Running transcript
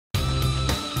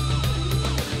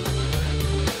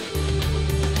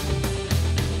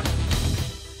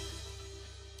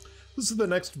This is the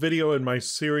next video in my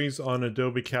series on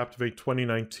Adobe Captivate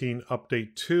 2019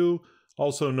 Update 2,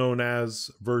 also known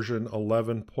as version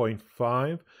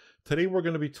 11.5. Today we're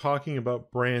going to be talking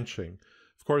about branching.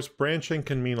 Of course, branching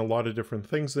can mean a lot of different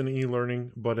things in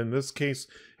e-learning, but in this case,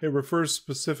 it refers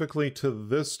specifically to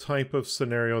this type of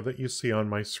scenario that you see on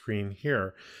my screen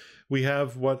here. We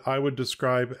have what I would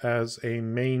describe as a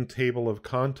main table of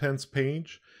contents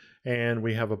page, and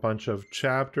we have a bunch of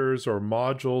chapters or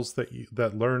modules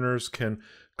that learners can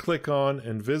click on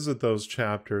and visit those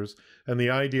chapters. And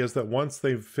the idea is that once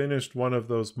they've finished one of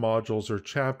those modules or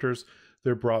chapters,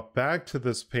 they're brought back to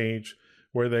this page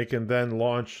where they can then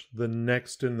launch the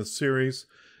next in the series.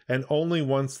 And only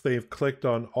once they've clicked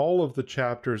on all of the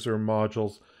chapters or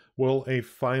modules will a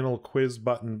final quiz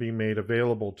button be made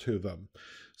available to them.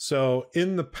 So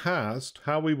in the past,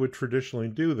 how we would traditionally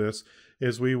do this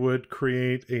is we would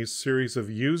create a series of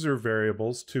user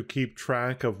variables to keep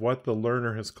track of what the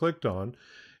learner has clicked on,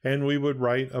 and we would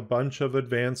write a bunch of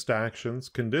advanced actions,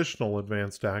 conditional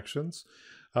advanced actions,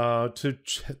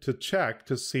 to check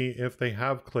to see if they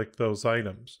have clicked those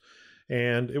items.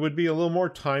 And it would be a little more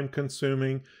time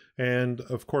consuming, and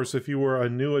of course if you were a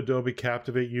new Adobe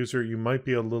Captivate user, you might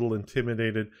be a little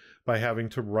intimidated by having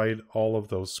to write all of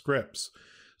those scripts.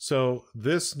 So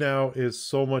this now is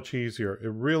so much easier.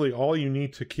 It really, all you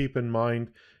need to keep in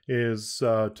mind is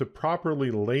to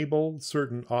properly label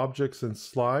certain objects and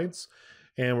slides.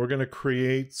 And we're going to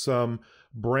create some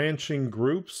branching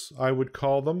groups, I would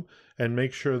call them, and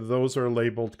make sure those are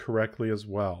labeled correctly as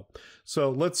well. So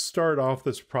let's start off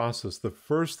this process. The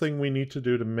first thing we need to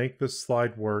do to make this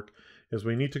slide work is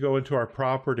we need to go into our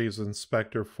properties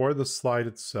inspector for the slide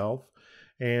itself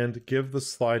and give the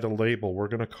slide a label. We're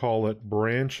going to call it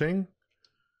branching.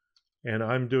 And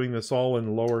I'm doing this all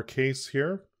in lowercase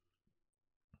here.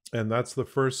 And that's the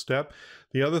first step.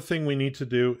 The other thing we need to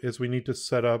do is we need to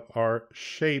set up our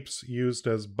shapes used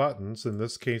as buttons. In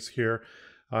this case here,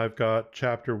 I've got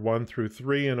chapter 1 through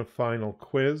 3 and a final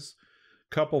quiz.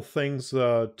 Couple things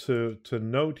to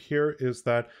note here is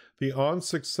that the on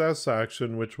success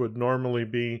action, which would normally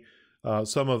be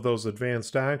some of those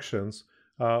advanced actions,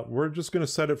 we're just going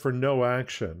to set it for no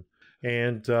action.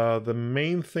 And the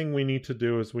main thing we need to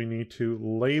do is we need to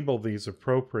label these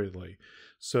appropriately.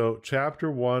 So chapter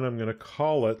 1, I'm going to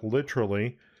call it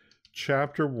literally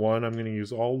chapter 1. I'm going to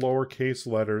use all lowercase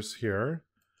letters here.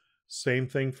 Same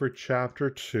thing for chapter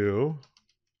 2.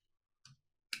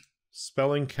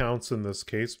 Spelling counts in this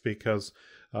case because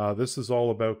this is all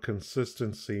about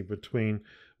consistency between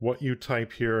what you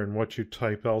type here and what you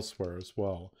type elsewhere as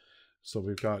well. So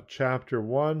we've got chapter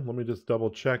 1, let me just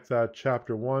double check that,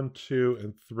 chapter 1, 2,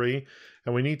 and 3,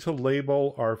 and we need to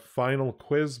label our final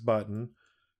quiz button,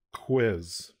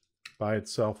 quiz, by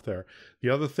itself there. The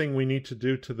other thing we need to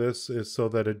do to this is so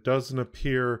that it doesn't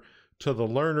appear to the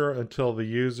learner until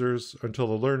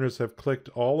the learners have clicked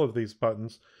all of these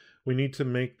buttons, we need to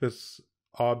make this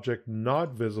object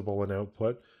not visible in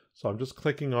output. So I'm just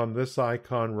clicking on this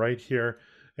icon right here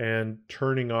and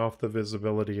turning off the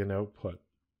visibility in output.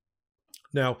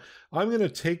 Now, I'm going to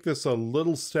take this a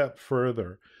little step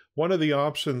further. One of the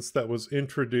options that was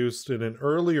introduced in an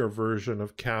earlier version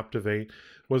of Captivate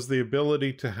was the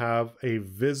ability to have a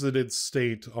visited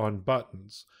state on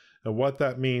buttons. And what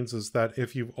that means is that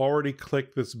if you've already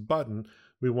clicked this button,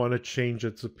 we want to change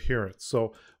its appearance.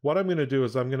 So what I'm going to do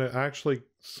is I'm going to actually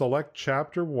select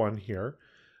chapter 1 here.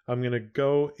 I'm going to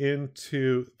go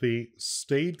into the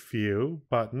state view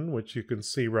button, which you can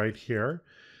see right here.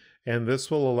 And this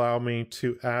will allow me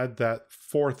to add that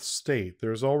fourth state.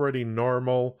 There's already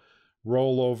normal,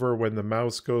 rollover when the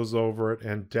mouse goes over it,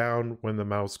 and down when the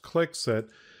mouse clicks it.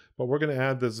 But we're going to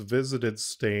add this visited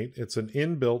state. It's an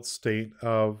inbuilt state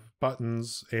of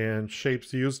buttons and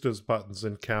shapes used as buttons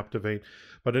in Captivate,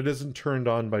 but it isn't turned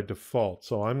on by default.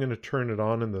 So I'm going to turn it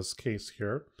on in this case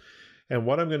here. And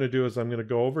what I'm going to do is I'm going to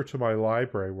go over to my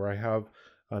library where I have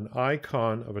an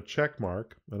icon of a check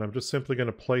mark, and I'm just simply going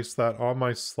to place that on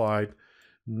my slide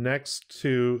next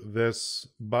to this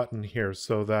button here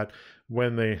so that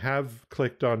when they have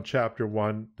clicked on chapter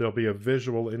 1, there'll be a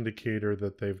visual indicator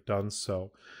that they've done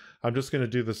so. I'm just going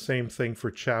to do the same thing for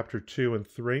chapter 2 and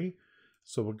 3.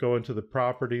 So we'll go into the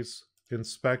properties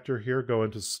inspector here, go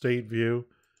into state view,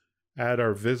 add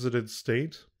our visited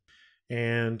state,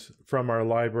 and from our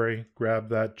library, grab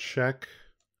that check.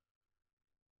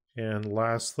 And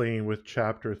lastly, with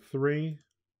chapter 3,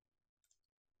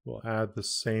 we'll add the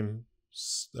same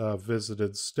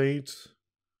visited state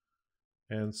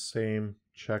and same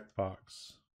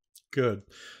checkbox. Good.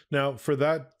 Now, for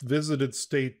that visited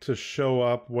state to show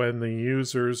up when the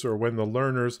users or when the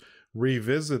learners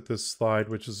revisit this slide,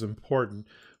 which is important,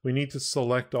 we need to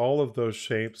select all of those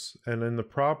shapes, and in the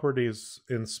Properties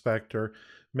Inspector,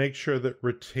 make sure that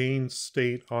Retain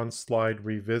State on Slide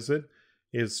Revisit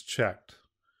is checked.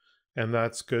 And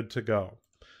that's good to go.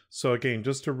 So again,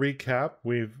 just to recap,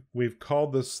 we've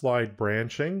called this slide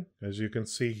branching, as you can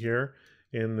see here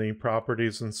in the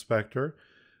Properties Inspector.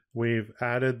 We've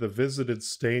added the visited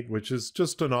state, which is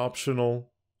just an optional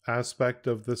aspect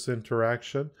of this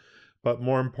interaction. But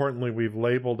more importantly, we've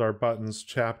labeled our buttons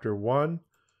Chapter 1,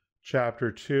 Chapter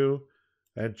 2,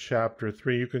 and Chapter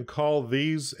 3. You can call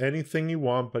these anything you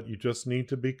want, but you just need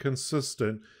to be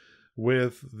consistent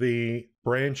with the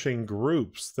branching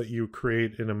groups that you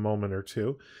create in a moment or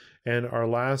two. And our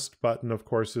last button, of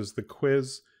course, is the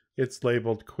quiz. It's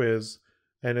labeled quiz,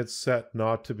 and it's set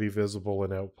not to be visible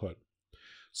in output.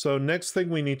 So next thing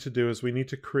we need to do is we need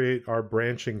to create our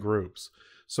branching groups.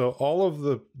 So all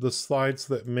of the slides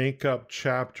that make up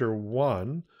Chapter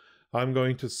 1, I'm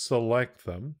going to select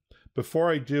them.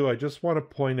 Before I do, I just want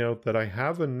to point out that I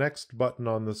have a next button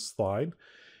on this slide.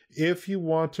 If you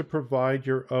want to provide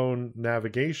your own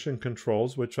navigation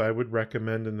controls, which I would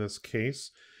recommend in this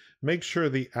case, make sure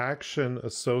the action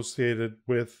associated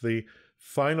with the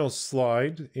final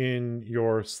slide in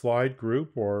your slide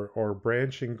group or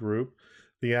branching group,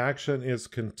 the action is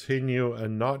continue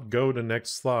and not go to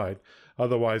next slide.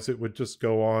 Otherwise, it would just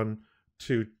go on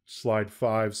to slide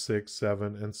 5, 6,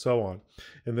 7, and so on.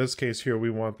 In this case here, we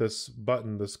want this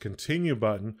button, this continue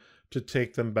button, to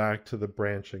take them back to the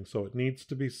branching. So it needs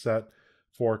to be set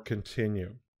for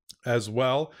continue. As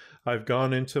well, I've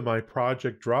gone into my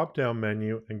project drop-down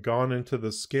menu and gone into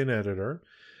the skin editor,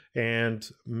 and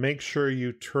make sure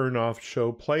you turn off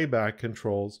show playback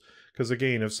controls, because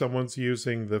again, if someone's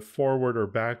using the forward or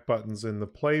back buttons in the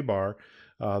play bar,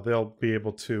 they'll be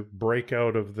able to break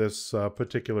out of this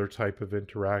particular type of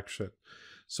interaction.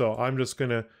 So I'm just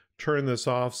going to turn this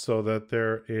off so that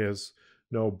there is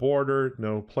no border,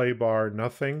 no play bar,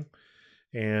 nothing.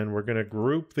 And we're going to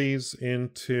group these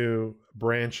into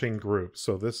branching groups.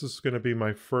 So this is going to be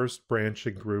my first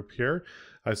branching group here.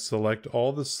 I select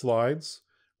all the slides,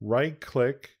 right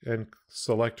click and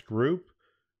select group,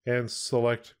 and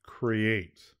select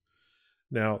create.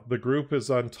 Now the group is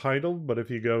untitled, but if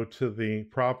you go to the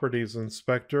Properties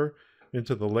Inspector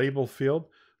into the label field,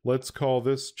 let's call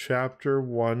this Chapter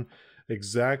 1,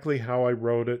 exactly how I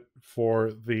wrote it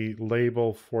for the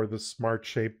label for the Smart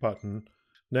Shape button.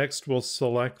 Next, we'll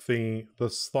select the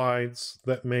slides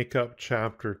that make up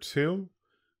Chapter 2.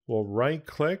 We'll right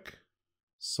click,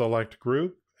 select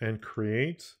group, and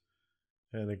create.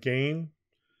 And again,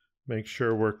 make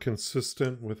sure we're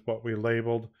consistent with what we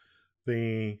labeled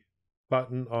the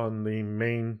button on the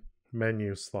main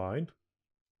menu slide.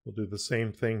 We'll do the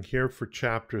same thing here for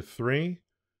Chapter 3.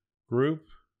 Group,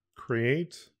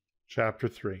 create, Chapter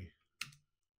 3.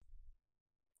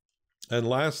 And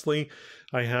lastly,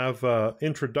 I have an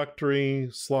introductory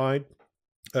slide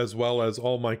as well as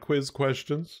all my quiz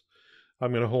questions.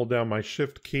 I'm going to hold down my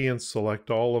Shift key and select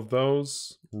all of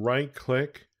those. Right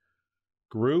click,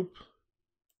 group,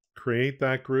 create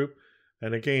that group.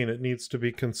 And again, it needs to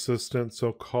be consistent,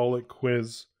 so call it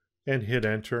quiz and hit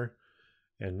enter.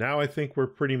 And now I think we're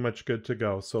pretty much good to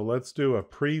go. So let's do a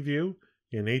preview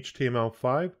in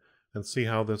HTML5 and see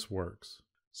how this works.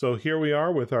 So here we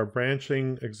are with our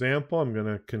branching example. I'm going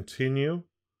to continue.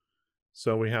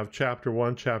 So we have Chapter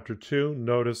 1, Chapter 2.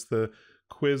 Notice the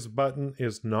quiz button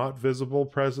is not visible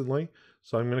presently.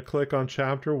 So I'm going to click on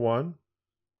Chapter 1. I'm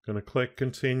going to click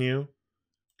continue,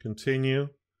 continue.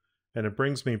 And it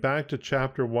brings me back to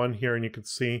Chapter 1 here, and you can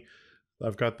see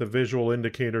I've got the visual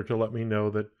indicator to let me know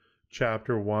that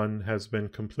Chapter 1 has been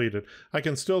completed. I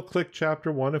can still click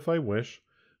Chapter 1 if I wish,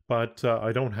 but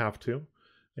I don't have to.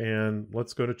 And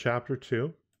let's go to Chapter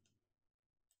 2.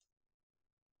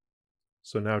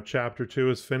 So now Chapter 2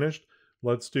 is finished.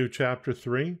 Let's do Chapter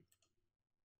 3.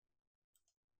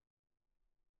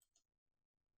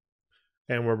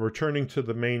 And we're returning to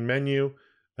the main menu.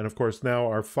 And of course, now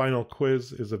our final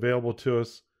quiz is available to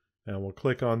us. And we'll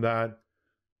click on that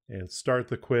and start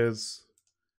the quiz.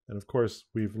 And of course,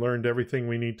 we've learned everything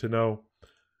we need to know.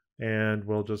 And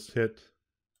we'll just hit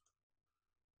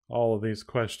all of these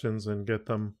questions and get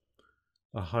them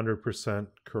 100%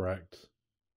 correct.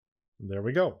 And there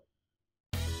we go.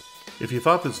 If you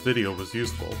thought this video was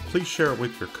useful, please share it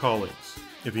with your colleagues.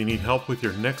 If you need help with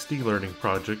your next e-learning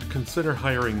project, consider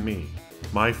hiring me.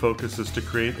 My focus is to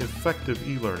create effective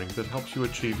e-learning that helps you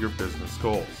achieve your business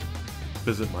goals.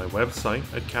 Visit my website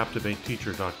at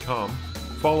captivateteacher.com,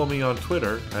 follow me on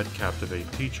Twitter at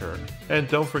CaptivateTeacher, and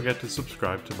don't forget to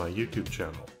subscribe to my YouTube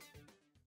channel.